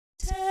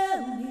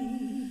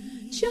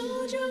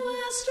JoJo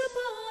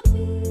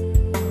astrology.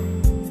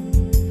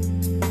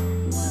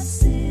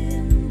 What's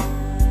in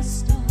the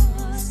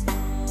stars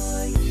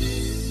for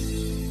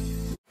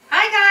you?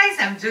 Hi guys,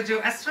 I'm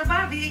JoJo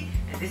Astrology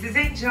and this is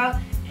Angel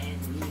and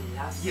we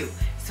love you.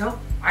 So,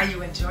 are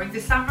you enjoying the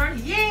summer?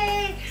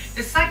 Yay!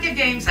 The psychic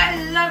games, I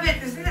love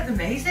it. Isn't that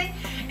amazing?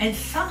 And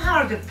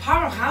somehow the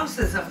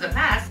powerhouses of the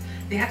past,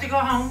 they had to go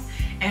home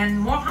and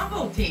more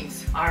humble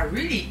teams are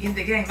really in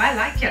the game. I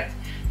like it.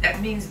 That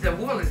means the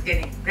world is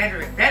getting better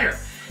and better.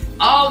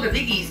 All the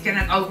biggies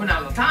cannot all win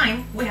all the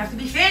time. We have to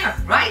be fair,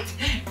 right?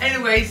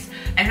 Anyways,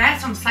 and I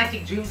had some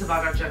psychic dreams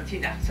about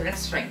Argentina, so that's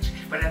strange.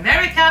 But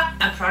America,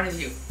 I'm proud of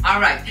you. All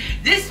right,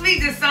 this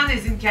week the sun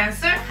is in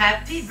Cancer.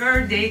 Happy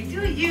birthday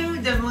to you.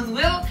 The moon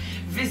will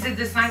visit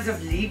the signs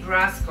of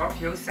Libra,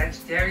 Scorpio,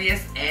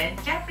 Sagittarius, and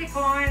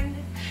Capricorn.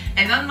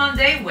 And on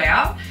Monday,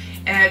 well,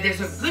 there's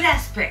a good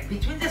aspect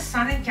between the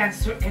sun in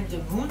Cancer and the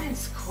moon in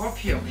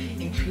Scorpio,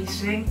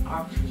 increasing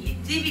our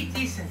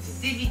creativity,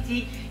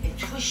 sensitivity,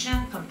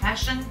 intuition,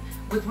 compassion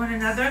with one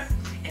another.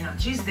 And on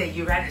Tuesday,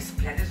 Uranus,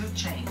 planet of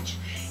change,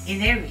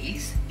 in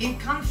Aries, in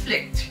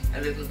conflict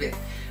a little bit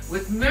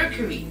with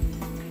Mercury.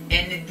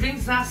 And it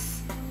brings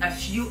us a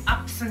few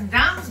ups and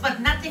downs, but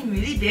nothing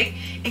really big.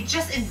 It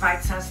just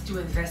invites us to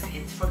invest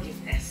in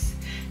forgiveness,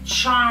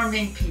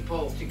 charming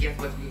people to get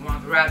what we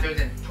want rather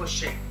than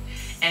pushing,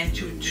 and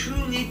to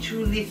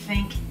truly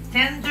think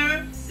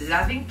tender,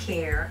 loving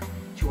care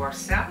to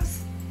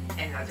ourselves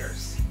and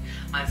others.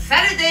 On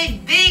Saturday,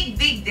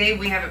 big day,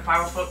 we have a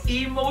powerful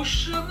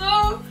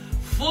emotional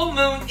full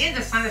moon in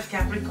the sign of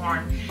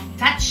Capricorn,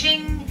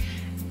 touching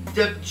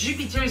the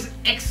Jupiter's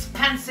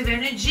expansive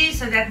energy.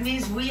 So that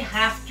means we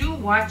have to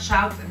watch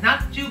out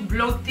not to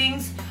blow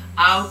things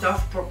out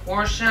of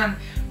proportion.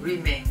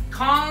 Remain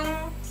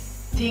calm,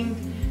 think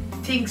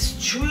things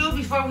through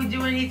before we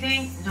do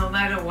anything, no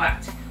matter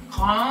what.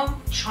 Calm,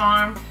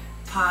 charm,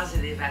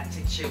 positive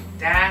attitude.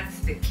 That's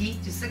the key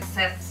to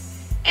success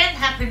and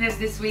happiness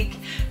this week.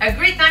 A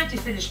great time to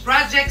finish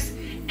projects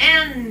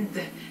and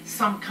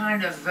some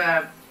kind of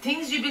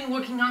things you've been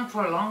working on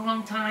for a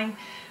long time,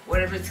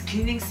 whether it's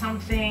cleaning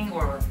something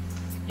or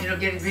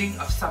getting rid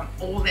of some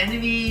old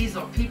enemies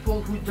or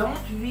people who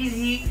don't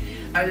really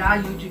allow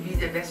you to be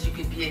the best you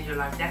could be in your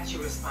life. That's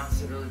your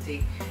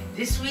responsibility.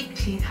 This week,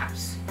 clean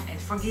house and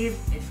forgive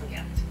and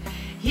forget.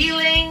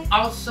 Healing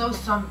also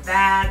some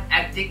bad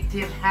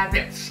addictive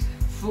habits,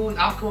 food,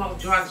 alcohol,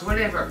 drugs,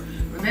 whatever.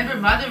 Remember,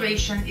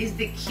 moderation is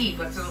the key.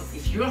 But so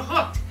if you're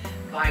hooked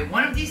by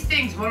one of these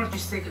things, why don't you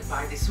say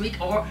goodbye this week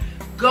or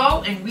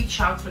go and reach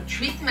out for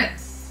treatment,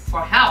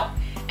 for help,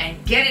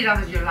 and get it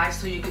out of your life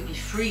so you could be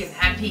free and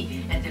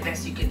happy and the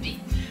best you could be.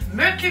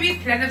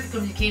 Mercury, planet of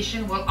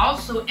communication, will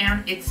also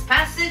end its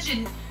passage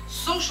in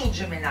social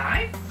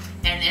Gemini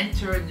and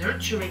enter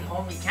nurturing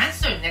homey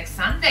Cancer next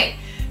Sunday.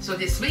 So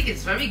this week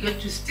it's very good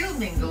to still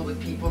mingle with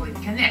people and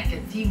connect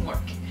and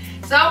teamwork.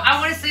 So I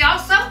want to say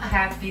also,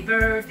 happy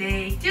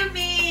birthday to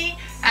me.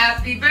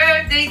 Happy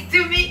birthday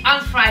to me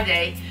on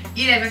Friday,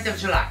 11th of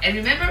July. And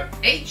remember,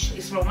 H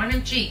is for wine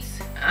and cheese.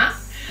 Huh?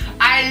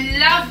 I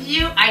love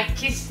you. I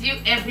kiss you,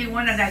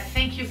 everyone. And I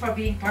thank you for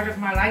being part of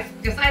my life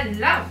because I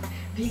love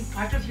being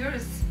part of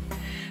yours.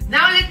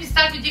 Now let me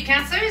start with you,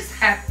 Cancers.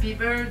 Happy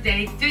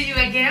birthday to you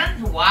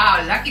again.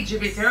 Wow, lucky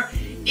Jupiter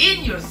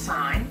in your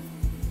sign.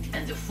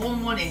 And the full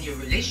moon in your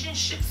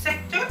relationship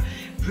sector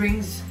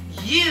brings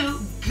you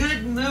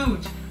good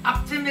mood,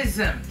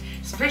 optimism,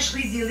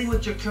 especially dealing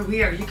with your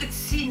career. You could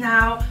see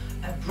now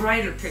a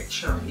brighter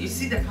picture. You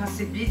see the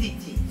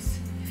possibilities.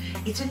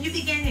 It's a new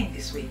beginning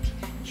this week.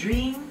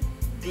 Dream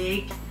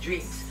big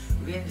dreams.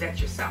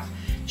 Reinvent yourself.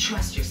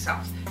 Trust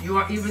yourself. You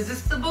are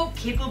irresistible,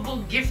 capable,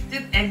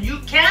 gifted, and you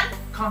can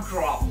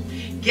conquer all.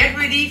 Get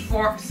ready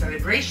for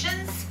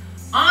celebrations,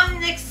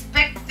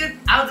 unexpected,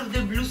 out of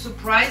the blue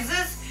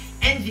surprises,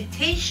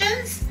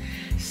 invitations.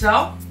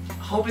 So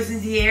hope is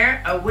in the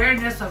air.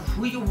 Awareness of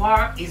who you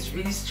are is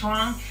really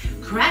strong.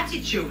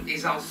 Gratitude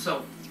is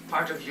also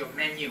part of your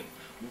menu.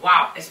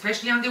 Wow,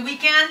 especially on the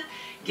weekend.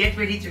 Get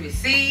ready to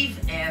receive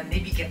and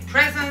maybe get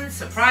presents,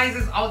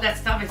 surprises, all that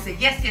stuff, and say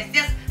yes,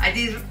 I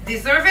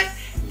deserve it.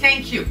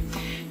 Thank you.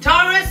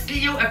 Taurus,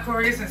 Leo,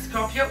 Aquarius, and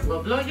Scorpio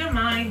will blow your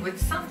mind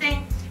with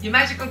something. Your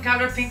magical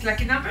color, pink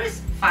lucky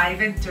numbers,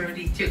 5 and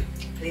 32.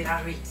 Play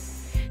lottery.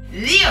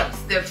 Leos,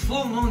 the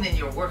full moon in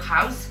your work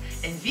house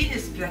and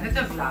Venus, planet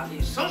of love in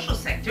your social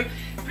sector,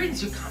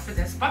 brings you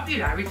confidence,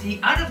 popularity,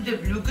 out of the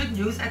blue, good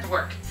news at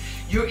work.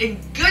 You're in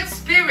good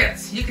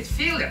spirits. You could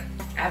feel it.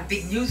 I have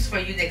big news for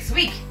you next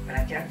week, but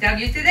I can't tell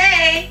you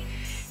today.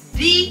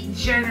 Be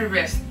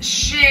generous.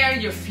 Share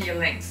your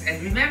feelings.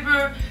 And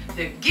remember,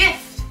 the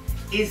gift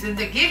is in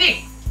the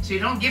giving. So you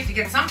don't give to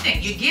get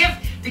something. You give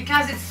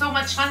because it's so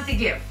much fun to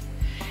give.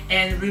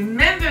 And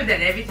remember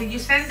that everything you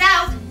send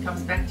out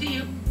comes back to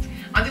you.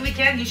 On the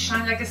weekend, you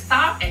shine like a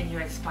star and you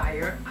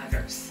inspire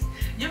others.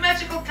 Your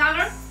magical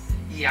color,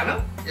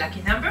 yellow.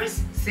 Lucky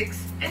numbers,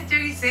 6 and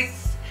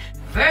 36.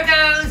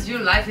 Virgos, your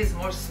life is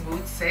more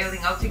smooth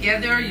sailing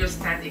altogether. You're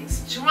standing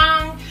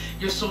strong.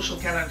 Your social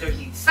calendar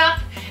heats up.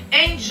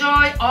 Angel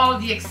enjoy all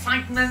the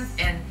excitement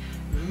and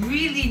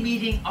really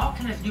meeting all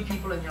kind of new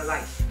people in your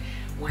life.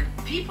 When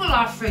people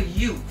offer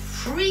you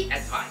free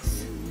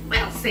advice,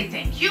 well, say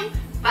thank you,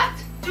 but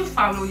do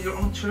follow your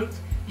own truth,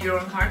 your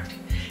own heart.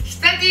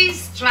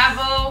 Studies,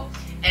 travel,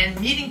 and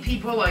meeting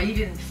people or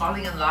even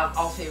falling in love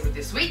all favor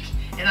this week.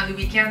 And on the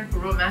weekend,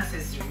 romance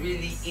is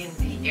really in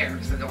the air,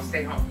 so don't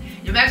stay home.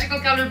 Your magical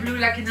color blue,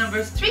 lucky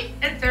numbers 3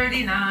 and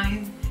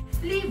 39.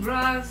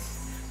 Libras,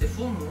 the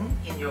full moon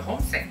in your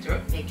home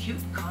sector make you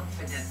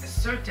confident,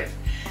 assertive.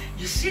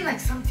 You see like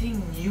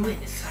something new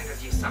inside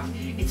of yourself.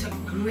 It's a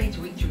great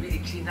week to really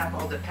clean up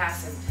all the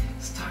past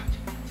and start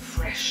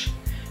fresh.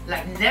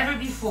 Like never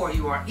before,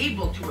 you are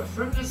able to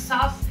affirm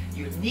yourself,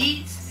 your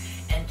needs,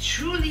 and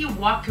truly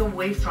walk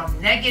away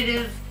from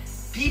negative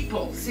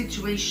people,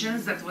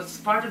 situations that was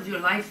part of your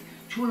life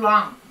too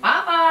long.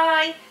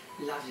 Bye-bye.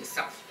 Love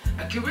yourself.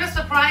 A career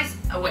surprise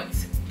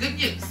awaits. Good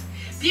news.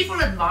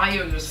 People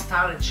admire your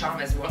style and charm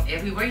as well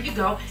everywhere you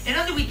go. And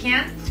on the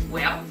weekend,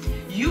 well,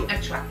 you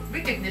attract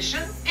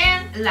recognition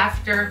and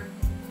laughter.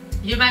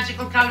 Your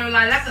magical color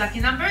lilac, lucky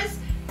numbers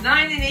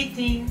 9 and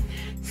 18.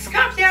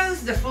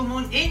 Scorpios, the full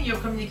moon in your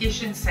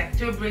communication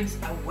sector brings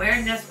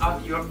awareness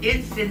of your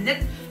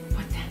infinite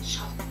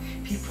potential.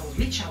 People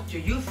reach out to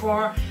you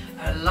for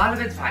a lot of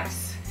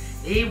advice.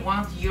 They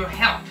want your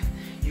help.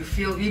 You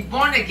feel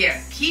reborn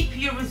again. Keep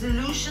your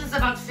resolutions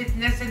about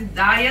fitness and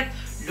diet.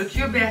 Look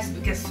your best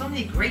because so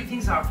many great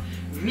things are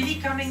really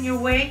coming your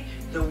way.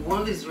 The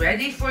world is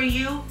ready for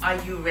you. Are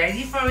you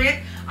ready for it?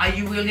 Are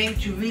you willing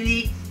to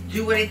really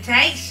do what it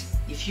takes?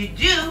 If you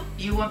do,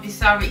 you won't be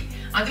sorry.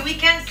 On the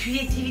weekend,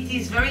 creativity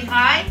is very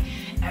high.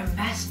 A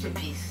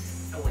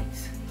masterpiece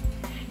awaits.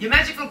 Your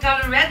magical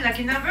color red,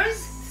 lucky numbers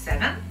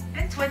 7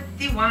 and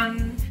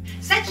 21.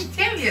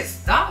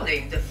 Sagittarius,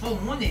 darling, the full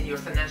moon in your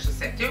financial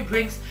sector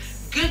brings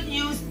good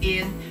news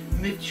in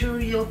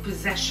material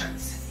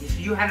possessions. If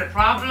you had a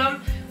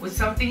problem with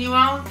something you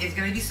own, it's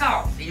going to be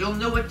solved. You'll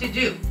know what to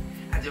do.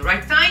 At the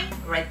right time,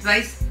 right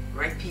place,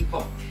 right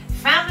people.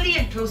 Family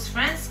and close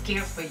friends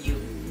care for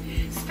you.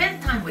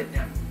 Spend time with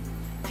them.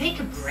 Take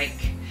a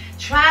break.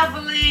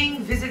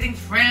 Traveling, visiting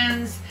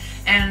friends,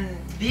 and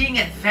being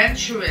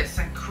adventurous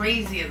and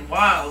crazy and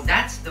wild,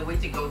 that's the way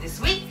to go this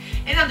week.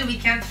 And on the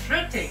weekend,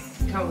 flirting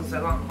goes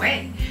a long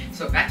way.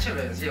 So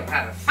bachelors, you'll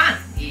have fun.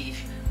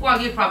 Well,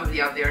 you're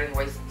probably out there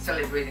anyways,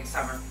 celebrating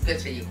summer.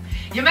 Good for you.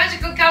 Your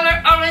magical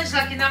color, orange,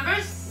 lucky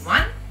numbers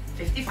 1,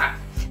 55.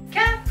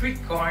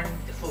 Capricorn,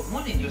 the full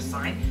moon in your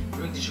sign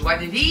brings joie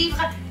de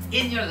vivre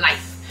in your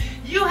life.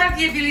 You have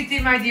the ability,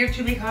 my dear,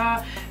 to make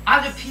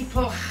other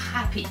people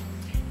happy.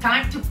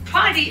 Time to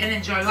party and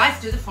enjoy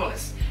life to the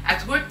fullest.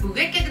 At work,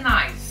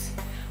 recognize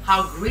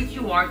how great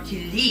you are to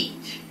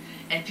lead.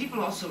 And people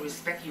also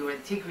respect your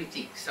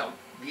integrity. So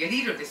be a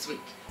leader this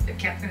week, the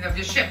captain of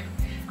your ship.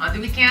 On the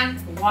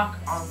weekend, walk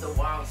on the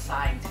wild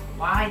side.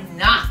 Why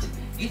not?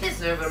 You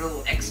deserve a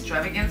little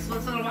extravagance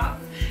once in a while.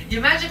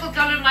 Your magical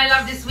color, my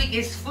love, this week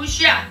is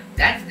fuchsia.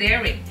 That's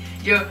daring.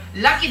 Your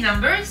lucky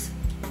numbers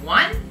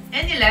 1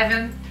 and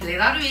 11. Play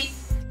lottery.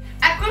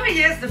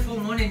 Aquarius, the full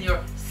moon in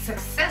your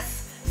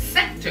success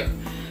sector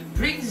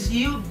brings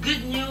you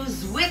good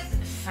news with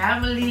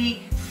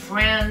family,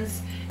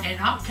 friends,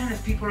 and all kind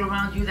of people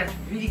around you that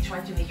really try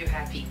to make you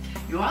happy.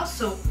 You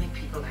also make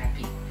people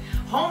happy.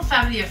 Home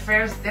family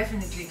affairs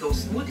definitely go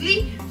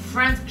smoothly.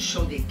 Friends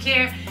show they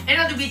care.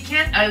 And on the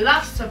weekend, a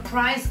love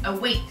surprise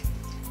awaits.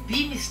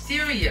 Be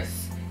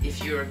mysterious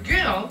if you're a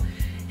girl,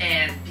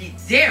 and be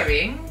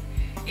daring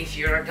if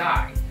you're a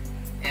guy.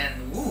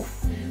 And woo,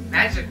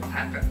 magic will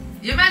happen.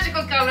 Your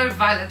magical color,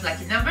 violet,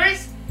 lucky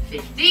numbers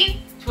 15,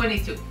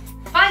 22.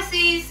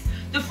 Pisces,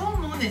 the full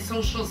moon in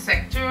social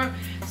sector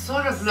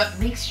sort of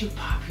makes you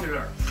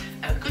popular.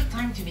 A good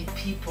time to meet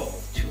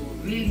people, to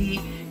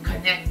really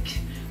connect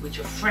with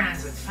your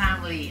friends and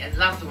family and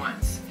loved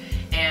ones.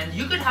 And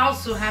you could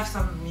also have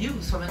some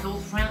news from an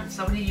old friend,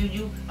 somebody you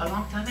knew a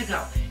long time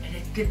ago. And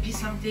it could be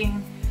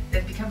something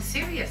that becomes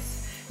serious.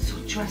 So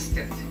trust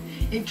it.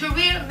 In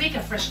career, make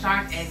a fresh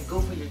start and go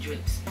for your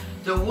dreams.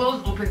 The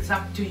world opens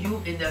up to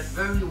you in a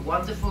very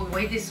wonderful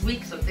way this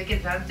week, so take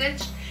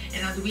advantage.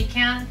 And on the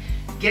weekend,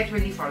 get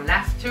ready for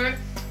laughter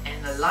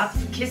and a lot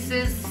of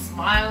kisses,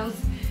 smiles,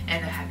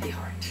 and a happy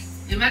heart.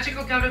 Your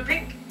magical color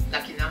pink,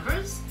 lucky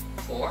numbers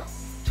 4,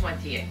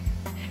 28.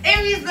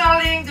 Aries,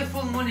 darling, the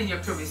full moon in your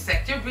career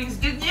sector brings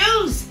good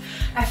news.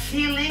 A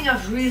feeling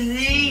of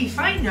relief.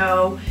 I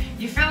know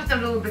you felt a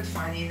little bit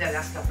funny in the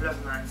last couple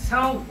of months.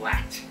 So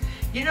what?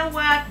 You know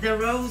what? The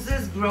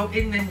roses grow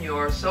in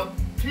manure, so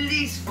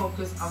please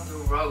focus on the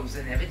rose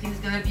and everything's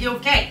gonna be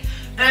okay.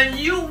 A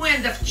new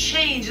wind of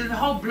change and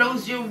hope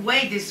blows your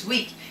way this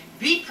week.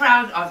 Be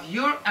proud of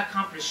your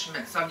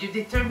accomplishments, of your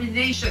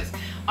determinations,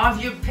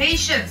 of your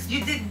patience.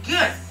 You did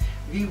good.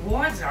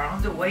 Rewards are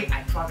on the way,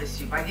 I promise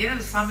you. By the end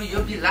of the summer,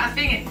 you'll be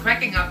laughing and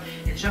cracking up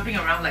and jumping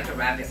around like a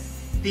rabbit.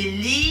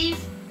 Believe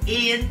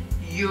in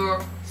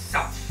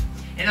yourself.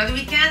 And on the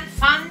weekend,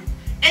 fun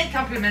and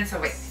compliments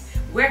await.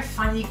 Wear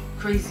funny,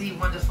 crazy,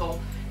 wonderful,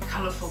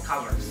 colorful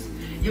colors.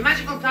 Your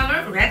magical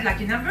color, red,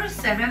 lucky number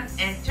 7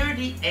 and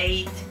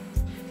 38.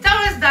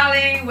 Taurus,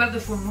 darling, well, the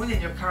full moon in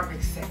your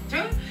karmic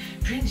sector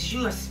brings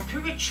you a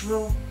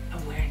spiritual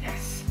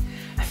awareness,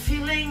 a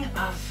feeling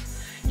of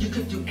you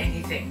could do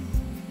anything.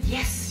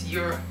 Yes,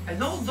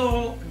 an old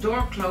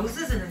door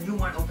closes and a new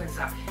one opens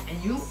up,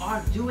 and you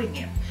are doing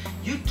it.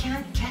 You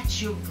can't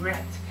catch your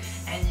breath,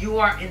 and you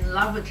are in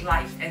love with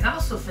life. And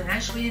also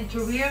financially and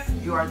career,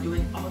 you are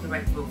doing all the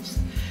right moves.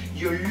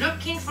 You're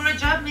looking for a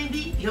job,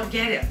 maybe you'll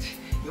get it.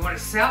 You want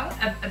to sell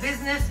a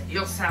business,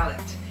 you'll sell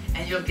it,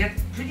 and you'll get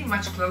pretty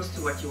much close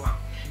to what you want.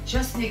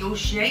 Just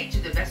negotiate to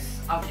the best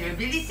of your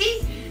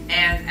ability,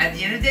 and at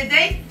the end of the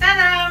day,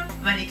 ta-da,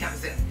 money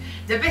comes in.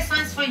 The best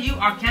signs for you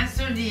are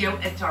Cancer, Leo,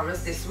 and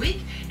Taurus this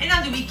week. And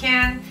on the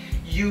weekend,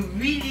 you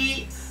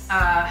really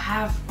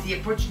have the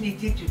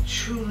opportunity to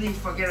truly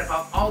forget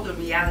about all the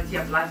reality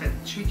of life and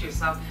treat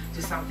yourself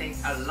to something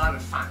a lot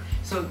of fun.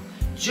 So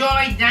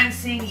joy,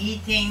 dancing,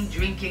 eating,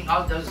 drinking,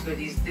 all those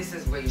goodies, this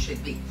is where you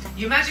should be.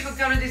 Your magical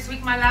color this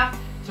week, my love,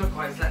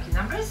 turquoise, lucky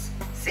numbers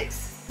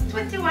 6,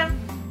 21.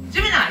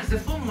 Gemini, the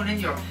full moon in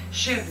your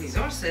shared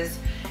resources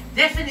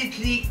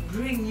definitely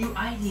bring you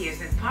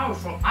ideas and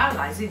powerful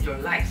allies in your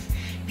life.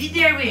 Be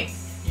daring.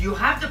 You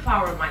have the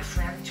power, my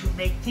friend, to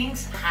make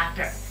things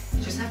happen.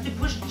 You just have to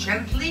push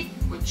gently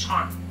with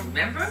charm.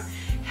 Remember,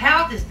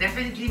 health is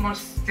definitely more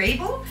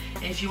stable.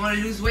 And if you want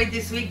to lose weight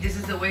this week, this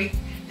is the week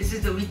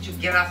to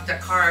get off the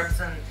carbs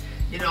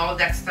and all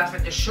that stuff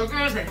and the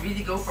sugars, and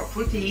really go for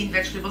protein,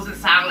 vegetables, and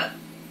salad.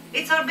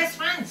 It's our best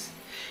friends.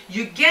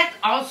 You get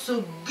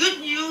also good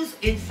news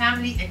in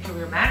family and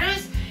career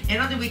matters.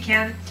 And on the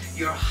weekend,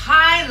 you're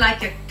high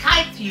like a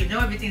kite. You know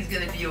everything's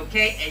going to be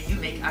okay, and you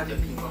make other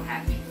people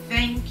happy.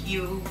 Thank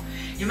you.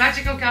 Your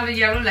magical color,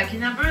 yellow, lucky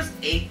numbers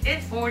 8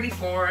 and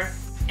 44.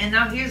 And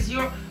now here's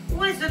your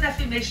wisdom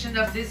affirmation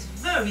of this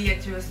very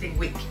interesting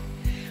week.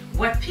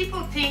 What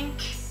people think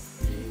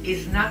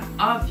is not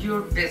of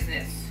your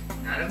business.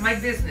 Not of my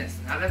business.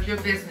 Not of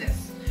your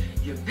business.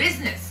 Your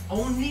business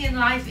only in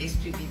life is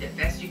to be the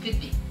best you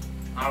could be.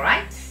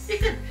 Alright?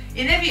 Because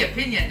in every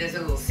opinion there's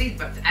a little seed,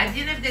 but at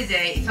the end of the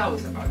day, it's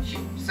always about you.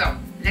 So,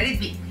 let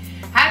it be.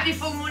 Happy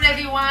full moon,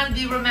 everyone.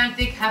 Be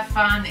romantic, have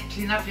fun, and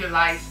clean up your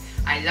life.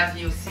 I love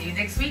you. See you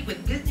next week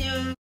with good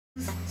news,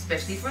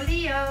 especially for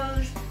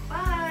Leos.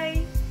 Bye.